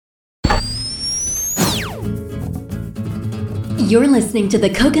You're listening to the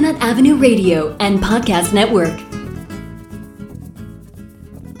Coconut Avenue Radio and Podcast Network.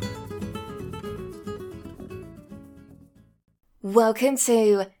 Welcome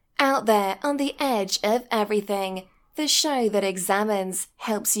to Out There on the Edge of Everything, the show that examines,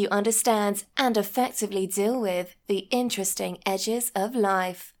 helps you understand, and effectively deal with the interesting edges of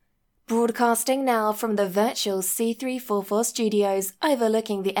life. Broadcasting now from the virtual C344 studios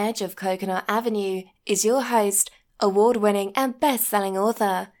overlooking the edge of Coconut Avenue is your host, award-winning and best-selling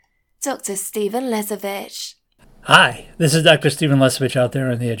author, Dr. Stephen Lesovich. Hi, this is Dr. Stephen Lesovich out there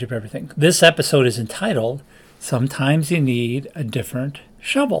on the edge of everything. This episode is entitled, Sometimes You Need a Different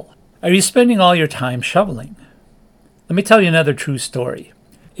Shovel. Are you spending all your time shoveling? Let me tell you another true story.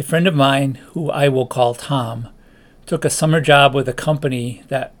 A friend of mine, who I will call Tom, took a summer job with a company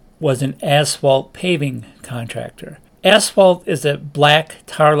that was an asphalt paving contractor. Asphalt is a black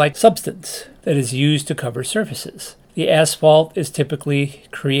tar-like substance that is used to cover surfaces. The asphalt is typically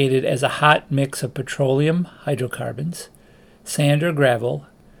created as a hot mix of petroleum hydrocarbons, sand or gravel,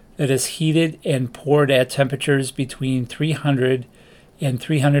 that is heated and poured at temperatures between 300 and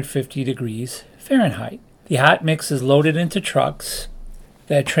 350 degrees Fahrenheit. The hot mix is loaded into trucks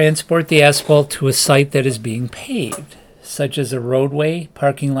that transport the asphalt to a site that is being paved, such as a roadway,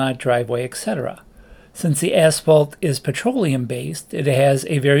 parking lot, driveway, etc. Since the asphalt is petroleum-based, it has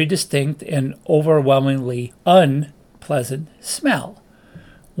a very distinct and overwhelmingly unpleasant smell.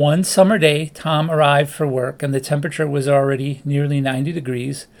 One summer day, Tom arrived for work and the temperature was already nearly 90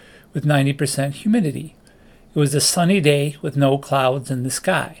 degrees with 90% humidity. It was a sunny day with no clouds in the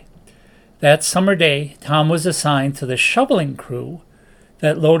sky. That summer day, Tom was assigned to the shoveling crew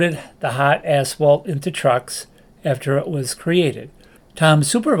that loaded the hot asphalt into trucks after it was created.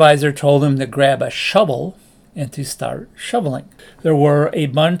 Tom's supervisor told him to grab a shovel and to start shoveling. There were a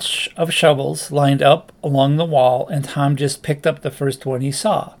bunch of shovels lined up along the wall, and Tom just picked up the first one he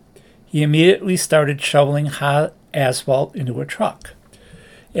saw. He immediately started shoveling hot asphalt into a truck.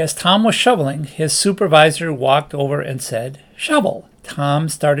 As Tom was shoveling, his supervisor walked over and said, "Shovel." Tom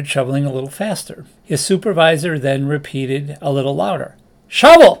started shoveling a little faster. His supervisor then repeated a little louder,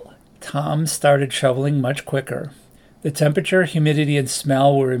 "Shovel!" Tom started shoveling much quicker. The temperature, humidity, and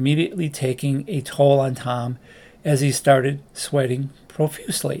smell were immediately taking a toll on Tom as he started sweating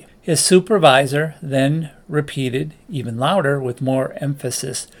profusely. His supervisor then repeated, even louder with more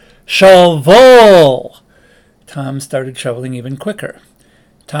emphasis, "Shovel!" Tom started shoveling even quicker.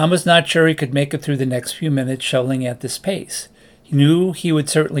 Tom was not sure he could make it through the next few minutes shoveling at this pace. He knew he would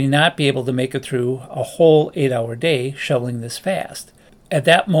certainly not be able to make it through a whole 8-hour day shoveling this fast. At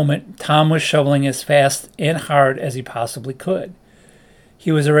that moment, Tom was shoveling as fast and hard as he possibly could.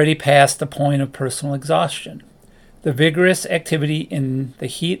 He was already past the point of personal exhaustion. The vigorous activity in the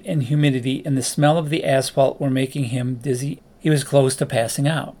heat and humidity and the smell of the asphalt were making him dizzy. He was close to passing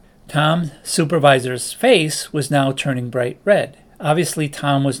out. Tom's supervisor's face was now turning bright red. Obviously,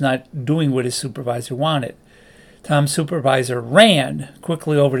 Tom was not doing what his supervisor wanted. Tom's supervisor ran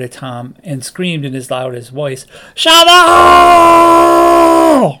quickly over to Tom and screamed in his loudest voice, "Shovel!"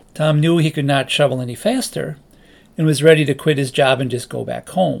 Tom knew he could not shovel any faster and was ready to quit his job and just go back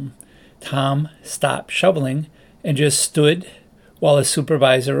home. Tom stopped shoveling and just stood while his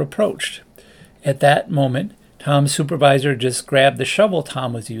supervisor approached. At that moment, Tom's supervisor just grabbed the shovel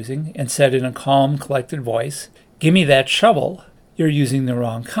Tom was using and said in a calm, collected voice, "Give me that shovel. You're using the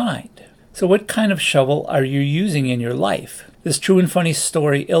wrong kind." So what kind of shovel are you using in your life? This true and funny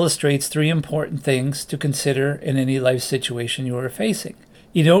story illustrates 3 important things to consider in any life situation you are facing.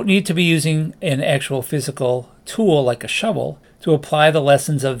 You don't need to be using an actual physical tool like a shovel to apply the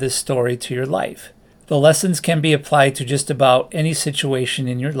lessons of this story to your life. The lessons can be applied to just about any situation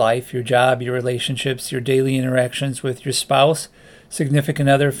in your life, your job, your relationships, your daily interactions with your spouse, significant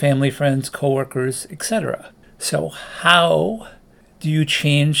other, family, friends, coworkers, etc. So how do you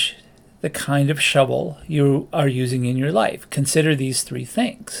change the kind of shovel you are using in your life? Consider these 3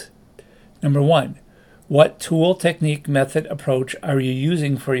 things. Number 1, what tool, technique, method, approach are you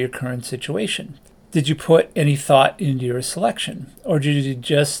using for your current situation? Did you put any thought into your selection? Or did you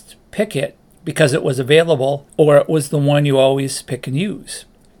just pick it because it was available or it was the one you always pick and use?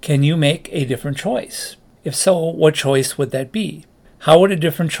 Can you make a different choice? If so, what choice would that be? How would a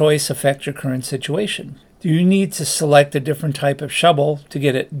different choice affect your current situation? Do you need to select a different type of shovel to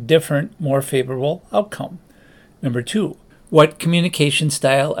get a different, more favorable outcome? Number 2, what communication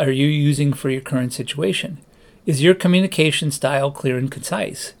style are you using for your current situation? Is your communication style clear and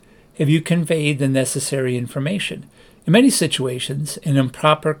concise? Have you conveyed the necessary information? In many situations, an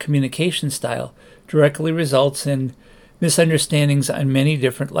improper communication style directly results in misunderstandings on many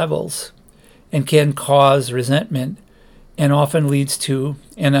different levels and can cause resentment and often leads to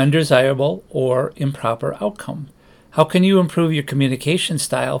an undesirable or improper outcome. How can you improve your communication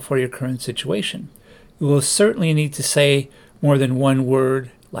style for your current situation? You will certainly need to say more than one word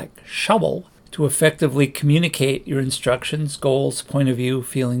like shovel to effectively communicate your instructions, goals, point of view,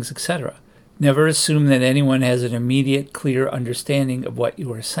 feelings, etc. Never assume that anyone has an immediate, clear understanding of what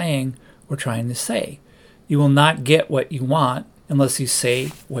you are saying or trying to say. You will not get what you want unless you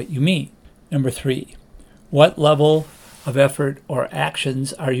say what you mean. Number 3, what level of effort or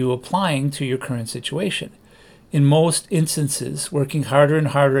actions are you applying to your current situation? In most instances, working harder and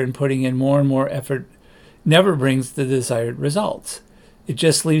harder and putting in more and more effort never brings the desired results. It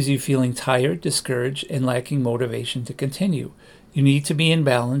just leaves you feeling tired, discouraged, and lacking motivation to continue. You need to be in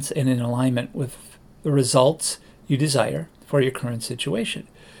balance and in alignment with the results you desire for your current situation.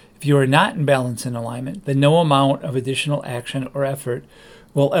 If you are not in balance and alignment, then no amount of additional action or effort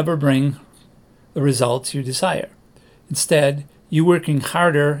will ever bring the results you desire. Instead, you working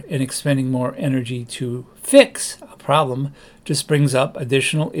harder and expending more energy to fix a problem just brings up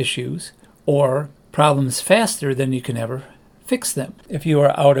additional issues or problems faster than you can ever fix them. If you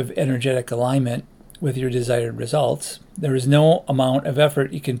are out of energetic alignment with your desired results, there is no amount of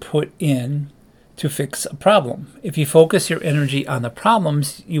effort you can put in to fix a problem. If you focus your energy on the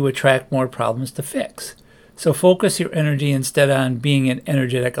problems, you attract more problems to fix. So focus your energy instead on being in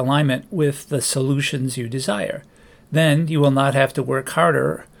energetic alignment with the solutions you desire. Then you will not have to work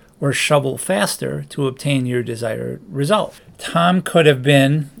harder or shovel faster to obtain your desired result. Tom could have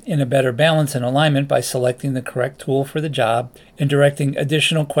been in a better balance and alignment by selecting the correct tool for the job and directing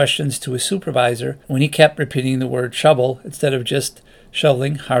additional questions to his supervisor when he kept repeating the word shovel instead of just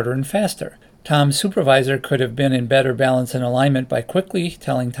shoveling harder and faster. Tom's supervisor could have been in better balance and alignment by quickly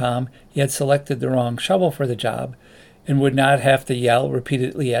telling Tom he had selected the wrong shovel for the job and would not have to yell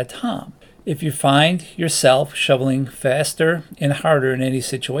repeatedly at Tom. If you find yourself shoveling faster and harder in any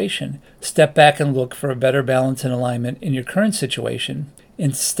situation, step back and look for a better balance and alignment in your current situation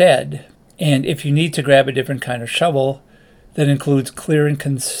instead. And if you need to grab a different kind of shovel that includes clear and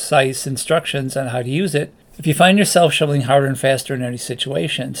concise instructions on how to use it, if you find yourself shoveling harder and faster in any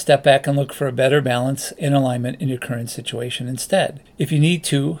situation, step back and look for a better balance and alignment in your current situation instead. If you need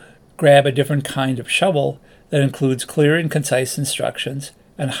to grab a different kind of shovel that includes clear and concise instructions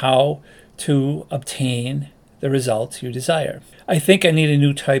on how to obtain the results you desire. I think I need a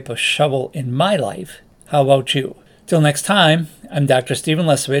new type of shovel in my life. How about you? Till next time, I'm Dr. Stephen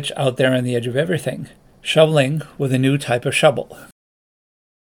Lesovich, out there on the edge of everything, shoveling with a new type of shovel.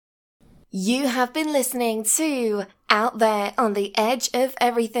 You have been listening to Out There on the Edge of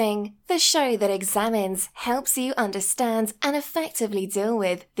Everything, the show that examines, helps you understand, and effectively deal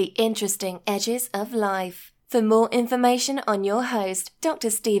with the interesting edges of life. For more information on your host, Dr.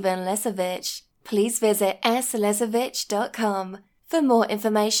 Stephen Lesovich, please visit slesovich.com. For more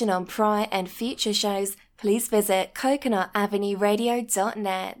information on prior and future shows, please visit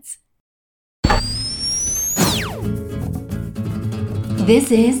CoconutAvenueRadio.net.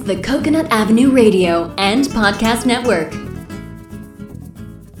 This is the Coconut Avenue Radio and Podcast Network.